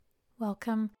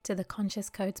Welcome to the Conscious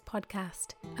Codes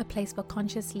podcast, a place for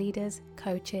conscious leaders,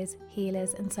 coaches,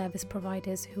 healers, and service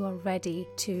providers who are ready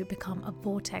to become a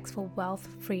vortex for wealth,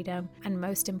 freedom, and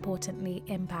most importantly,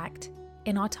 impact.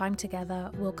 In our time together,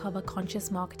 we'll cover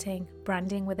conscious marketing,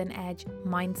 branding with an edge,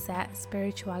 mindset,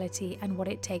 spirituality, and what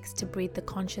it takes to breathe the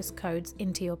conscious codes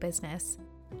into your business.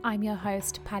 I'm your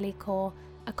host, Pali Kaur,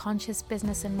 a conscious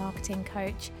business and marketing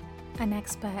coach, an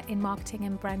expert in marketing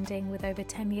and branding with over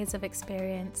 10 years of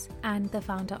experience, and the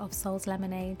founder of Soul's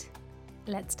Lemonade.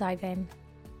 Let's dive in.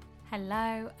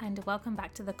 Hello, and welcome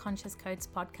back to the Conscious Codes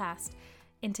podcast.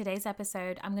 In today's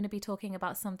episode, I'm going to be talking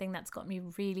about something that's got me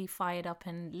really fired up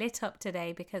and lit up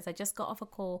today because I just got off a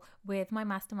call with my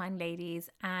mastermind ladies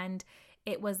and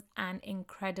it was an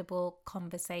incredible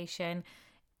conversation.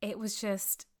 It was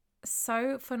just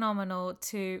so phenomenal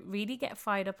to really get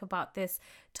fired up about this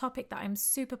topic that I'm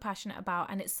super passionate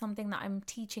about, and it's something that I'm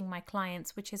teaching my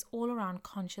clients, which is all around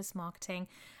conscious marketing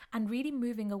and really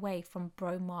moving away from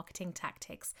bro marketing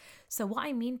tactics. So what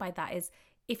I mean by that is,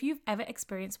 if you've ever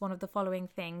experienced one of the following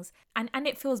things and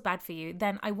it feels bad for you,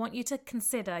 then I want you to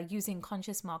consider using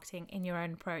conscious marketing in your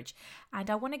own approach. And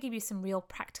I want to give you some real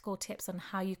practical tips on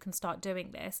how you can start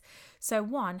doing this. So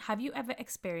one, have you ever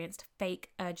experienced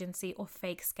fake urgency or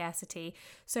fake scarcity?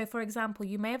 So for example,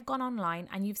 you may have gone online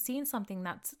and you've seen something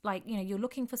that's like, you're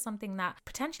looking for something that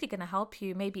potentially going to help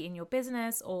you maybe in your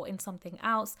business or in something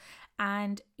else.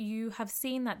 And you have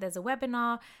seen that there's a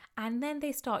webinar, and then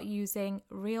they start using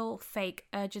real fake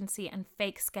urgency and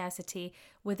fake scarcity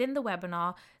within the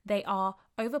webinar. They are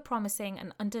over-promising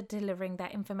and under-delivering their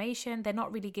information. They're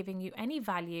not really giving you any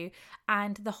value.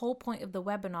 And the whole point of the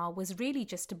webinar was really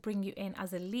just to bring you in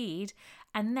as a lead.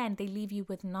 And then they leave you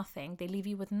with nothing. They leave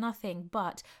you with nothing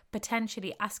but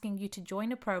potentially asking you to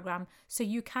join a program so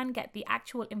you can get the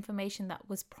actual information that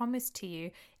was promised to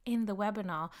you in the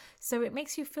webinar. So it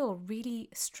makes you feel really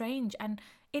strange, and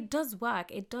it does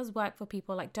work. It does work for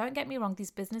people. Like, don't get me wrong,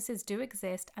 these businesses do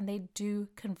exist and they do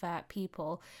convert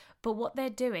people. But what they're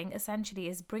doing essentially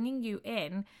is bringing you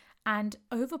in and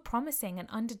over-promising and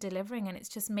under-delivering, and it's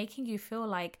just making you feel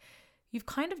like you've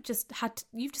kind of just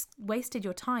you've just wasted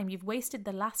your time. You've wasted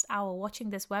the last hour watching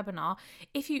this webinar.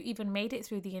 If you even made it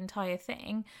through the entire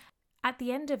thing, at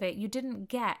the end of it, you didn't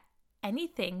get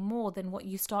anything more than what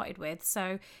you started with.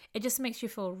 So it just makes you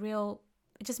feel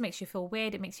it just makes you feel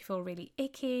weird. It makes you feel really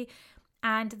icky.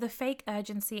 And the fake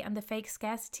urgency and the fake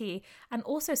scarcity. And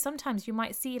also sometimes you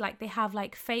might see like they have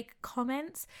like fake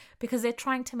comments because they're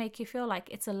trying to make you feel like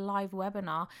it's a live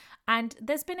webinar. And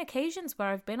there's been occasions where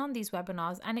I've been on these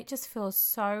webinars and it just feels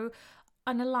so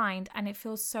unaligned and it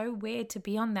feels so weird to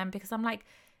be on them, because I'm like,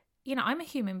 I'm a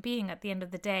human being at the end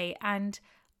of the day, and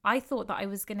I thought that I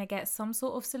was going to get some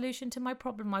sort of solution to my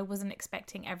problem. I wasn't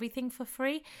expecting everything for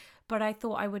free, but I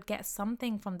thought I would get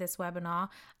something from this webinar,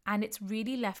 and it's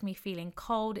really left me feeling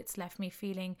cold. It's left me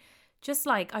feeling just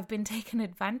like I've been taken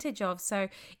advantage of. So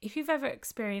if you've ever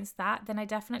experienced that, then I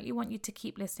definitely want you to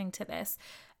keep listening to this.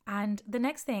 And the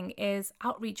next thing is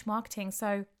outreach marketing.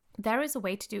 So there is a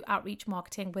way to do outreach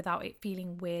marketing without it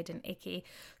feeling weird and icky.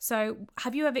 So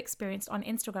have you ever experienced on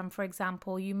Instagram, for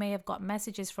example, you may have got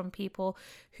messages from people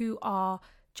who are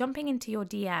jumping into your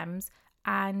DMs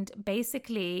and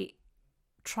basically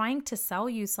trying to sell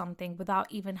you something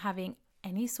without even having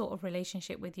any sort of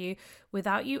relationship with you,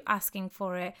 without you asking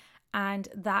for it. And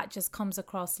that just comes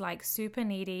across like super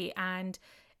needy, and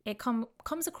it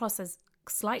comes across as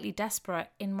slightly desperate,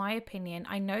 in my opinion.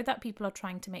 I know that people are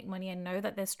trying to make money. I know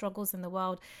that there's struggles in the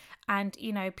world, and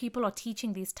people are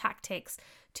teaching these tactics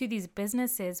to these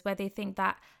businesses where they think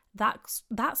that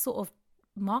sort of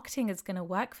marketing is going to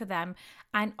work for them,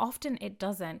 and often it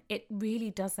doesn't. It really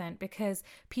doesn't, because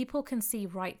people can see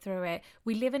right through it.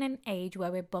 We live in an age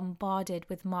where we're bombarded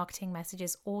with marketing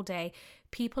messages all day.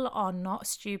 People are not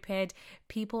stupid.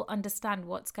 People understand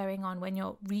what's going on when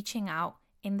you're reaching out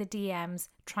in the DMs,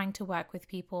 trying to work with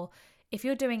people. If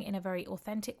you're doing it in a very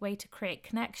authentic way to create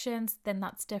connections, then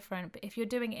that's different. But if you're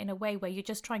doing it in a way where you're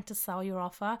just trying to sell your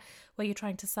offer, where you're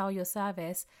trying to sell your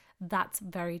service, that's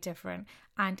very different.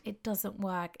 And it doesn't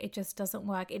work. It just doesn't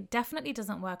work. It definitely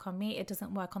doesn't work on me. It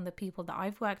doesn't work on the people that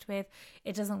I've worked with.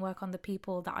 It doesn't work on the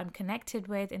people that I'm connected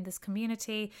with in this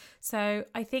community. So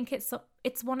I think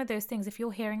it's one of those things. If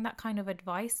you're hearing that kind of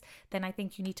advice, then I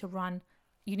think you need to run.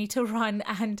 You need to run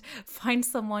and find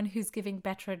someone who's giving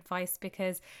better advice,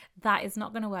 because that is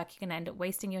not going to work. You're going to end up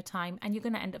wasting your time and you're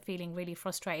going to end up feeling really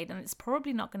frustrated, and it's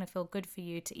probably not going to feel good for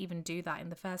you to even do that in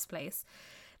the first place.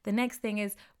 The next thing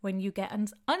is when you get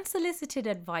unsolicited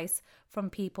advice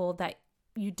from people that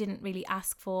you didn't really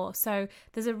ask for. So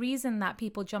there's a reason that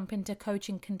people jump into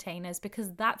coaching containers,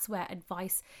 because that's where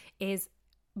advice is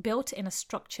built in a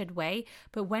structured way.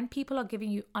 But when people are giving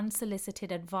you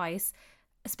unsolicited advice,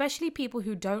 especially people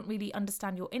who don't really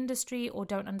understand your industry or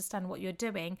don't understand what you're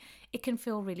doing, it can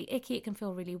feel really icky, it can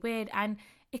feel really weird, and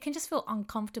it can just feel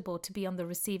uncomfortable to be on the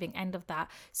receiving end of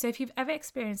that. So if you've ever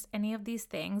experienced any of these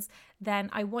things, then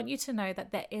I want you to know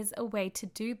that there is a way to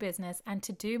do business and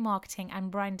to do marketing and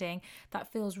branding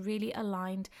that feels really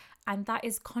aligned, and that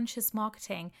is conscious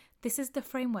marketing. This is the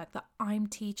framework that I'm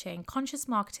teaching. Conscious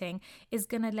marketing is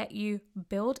going to let you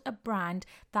build a brand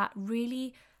that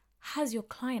really has your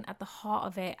client at the heart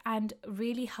of it and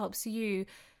really helps you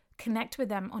connect with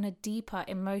them on a deeper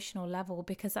emotional level,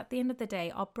 because at the end of the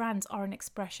day, our brands are an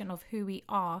expression of who we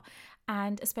are.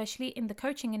 And especially in the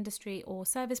coaching industry or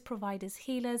service providers,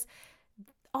 healers,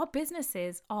 our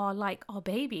businesses are like our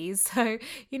babies. So,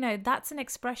 that's an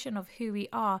expression of who we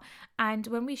are. And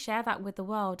when we share that with the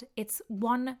world,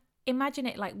 imagine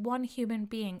it like one human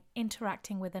being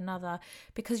interacting with another,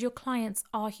 because your clients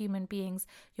are human beings.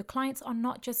 Your clients are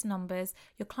not just numbers.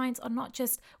 Your clients are not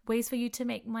just ways for you to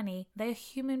make money. They're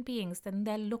human beings. Then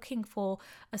they're looking for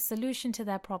a solution to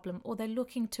their problem, or they're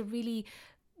looking to really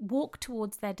walk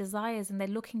towards their desires, and they're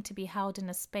looking to be held in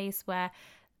a space where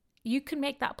you can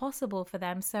make that possible for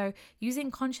them. So using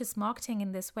conscious marketing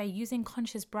in this way, using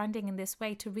conscious branding in this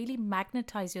way to really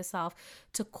magnetize yourself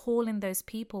to call in those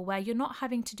people where you're not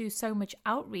having to do so much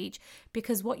outreach,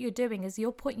 because what you're doing is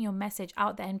you're putting your message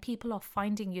out there and people are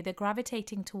finding you, they're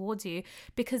gravitating towards you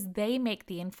because they make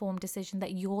the informed decision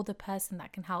that you're the person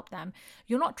that can help them.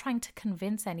 You're not trying to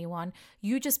convince anyone.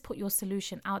 You just put your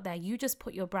solution out there. You just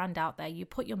put your brand out there. You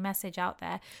put your message out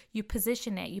there. You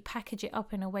position it. You package it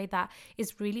up in a way that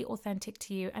is really authentic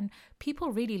to you, and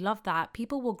people really love that.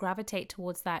 People will gravitate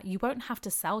towards that. You won't have to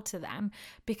sell to them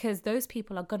because those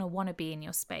people are going to want to be in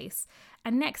your space.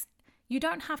 And next, you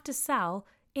don't have to sell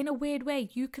in a weird way.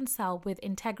 You can sell with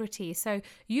integrity. So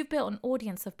you've built an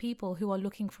audience of people who are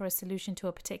looking for a solution to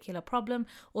a particular problem,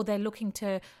 or they're looking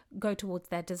to go towards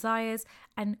their desires.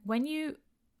 And when you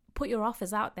put your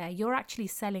offers out there, you're actually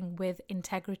selling with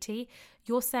integrity.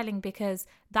 You're selling because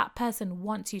that person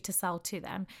wants you to sell to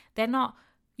them.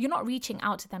 You're not reaching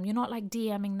out to them. You're not like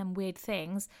DMing them weird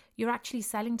things. You're actually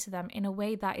selling to them in a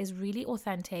way that is really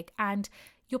authentic, and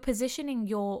you've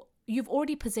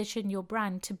already positioned your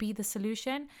brand to be the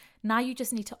solution. Now you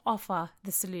just need to offer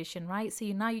the solution, right? So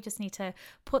now you just need to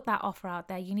put that offer out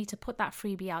there. You need to put that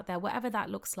freebie out there, whatever that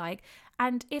looks like.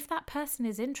 And if that person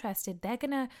is interested, they're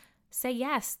going to say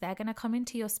yes, they're going to come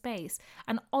into your space.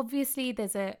 And obviously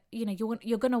there's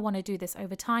you're going to want to do this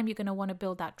over time. You're going to want to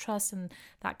build that trust and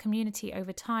that community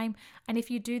over time. And if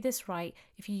you do this right,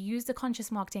 if you use the conscious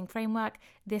marketing framework,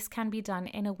 this can be done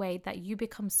in a way that you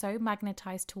become so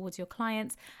magnetized towards your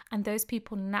clients, and those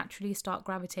people naturally start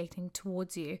gravitating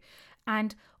towards you.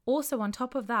 And also on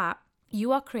top of that,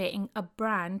 you are creating a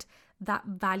brand that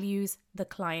values the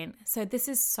client. So this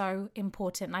is so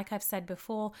important. Like I've said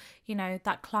before,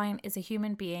 that client is a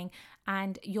human being,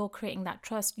 and you're creating that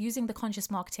trust using the conscious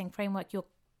marketing framework. You're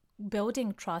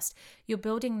building trust. You're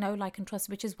building know, like, and trust,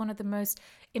 which is one of the most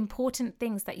important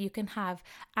things that you can have.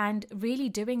 And really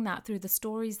doing that through the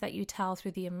stories that you tell,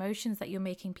 through the emotions that you're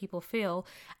making people feel.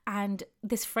 And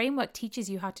this framework teaches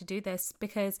you how to do this,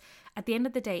 because at the end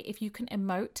of the day, if you can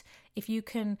emote, if you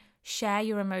can share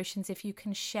your emotions, if you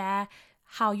can share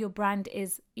how your brand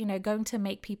is, going to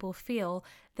make people feel,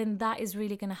 then that is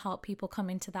really going to help people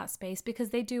come into that space, because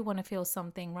they do want to feel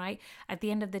something, right? At the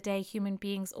end of the day, human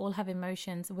beings all have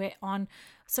emotions. We're on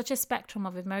such a spectrum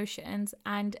of emotions,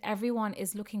 and everyone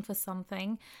is looking for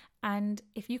something. And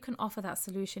if you can offer that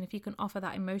solution, if you can offer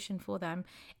that emotion for them,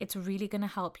 it's really going to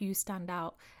help you stand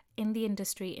out in the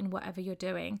industry, in whatever you're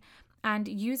doing. And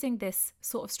using this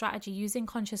sort of strategy, using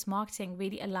conscious marketing,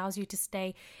 really allows you to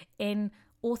stay in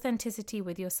authenticity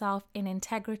with yourself, in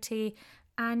integrity,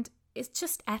 and it's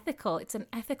just ethical. It's an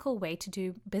ethical way to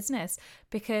do business,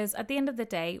 because at the end of the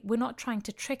day, we're not trying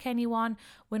to trick anyone.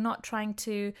 We're not trying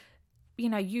to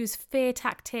use fear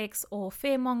tactics or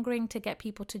fear mongering to get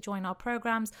people to join our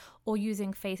programs, or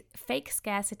using fake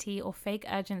scarcity or fake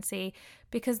urgency,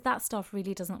 because that stuff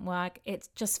really doesn't work. It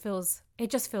just feels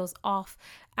off.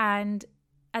 And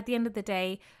at the end of the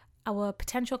day, our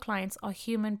potential clients are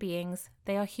human beings.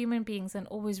 They are human beings, and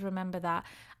always remember that.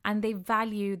 And they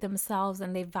value themselves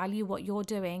and they value what you're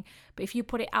doing. But if you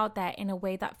put it out there in a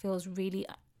way that feels really,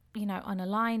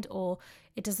 unaligned, or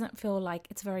it doesn't feel like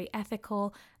it's very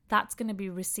ethical, that's going to be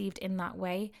received in that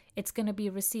way. It's going to be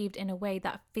received in a way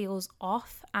that feels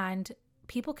off, and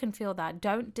people can feel that.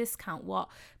 Don't discount what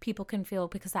people can feel,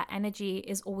 because that energy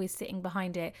is always sitting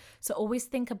behind it. So always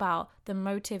think about the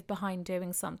motive behind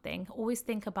doing something. Always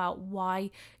think about why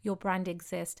your brand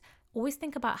exists. always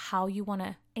think about how you want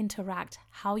to interact,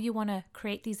 how you want to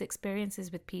create these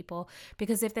experiences with people.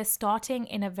 Because if they're starting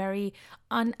in a very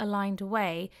unaligned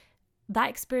way, that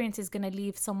experience is going to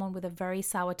leave someone with a very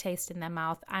sour taste in their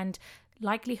mouth. And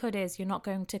likelihood is you're not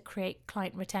going to create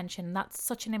client retention. That's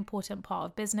such an important part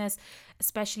of business,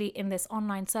 especially in this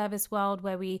online service world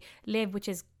where we live, which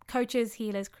is coaches,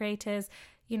 healers, creators.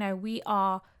 You know, we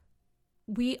are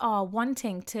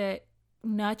wanting to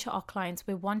nurture our clients.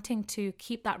 We're wanting to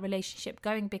keep that relationship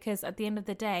going, because at the end of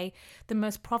the day, the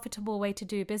most profitable way to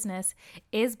do business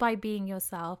is by being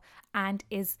yourself and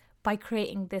is by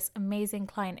creating this amazing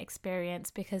client experience,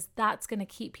 because that's going to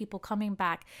keep people coming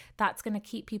back. That's going to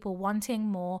keep people wanting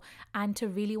more and to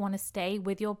really want to stay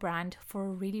with your brand for a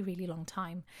really, really long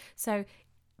time. So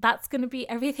that's going to be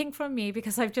everything from me,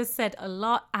 because I've just said a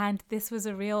lot and this was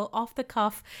a real off the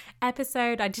cuff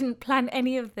episode. I didn't plan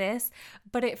any of this,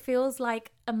 but it feels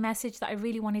like a message that I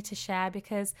really wanted to share,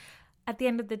 because at the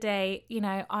end of the day, you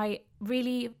know, I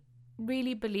really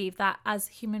believe that as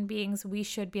human beings, we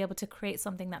should be able to create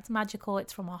something that's magical.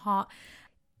 It's from our heart.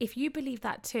 If you believe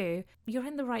that too, you're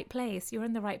in the right place. You're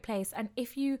in the right place. And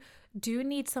if you do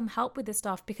need some help with this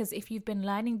stuff, because if you've been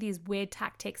learning these weird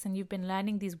tactics and you've been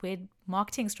learning these weird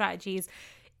marketing strategies,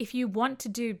 if you want to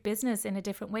do business in a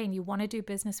different way and you want to do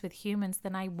business with humans,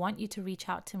 then I want you to reach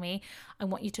out to me. I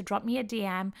want you to drop me a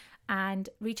DM and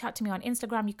reach out to me on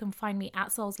Instagram. You can find me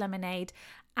at Souls Lemonade.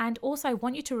 And also, I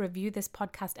want you to review this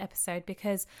podcast episode,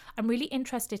 because I'm really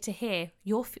interested to hear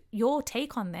your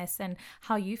take on this and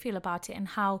how you feel about it, and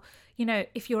how, you know,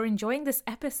 if you're enjoying this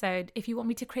episode, if you want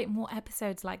me to create more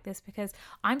episodes like this, because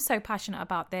I'm so passionate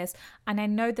about this. And I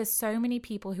know there's so many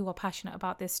people who are passionate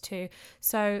about this too.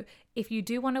 So if you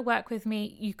do want to work with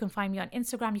me, you can find me on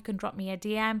Instagram. You can drop me a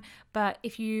DM. But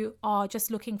if you are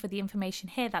just looking for the information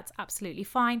here, that's absolutely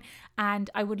fine. And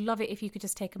I would love it if you could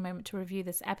just take a moment to review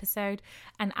this episode.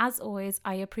 And as always,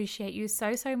 I appreciate you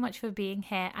so much for being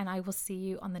here, and I will see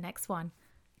you on the next one.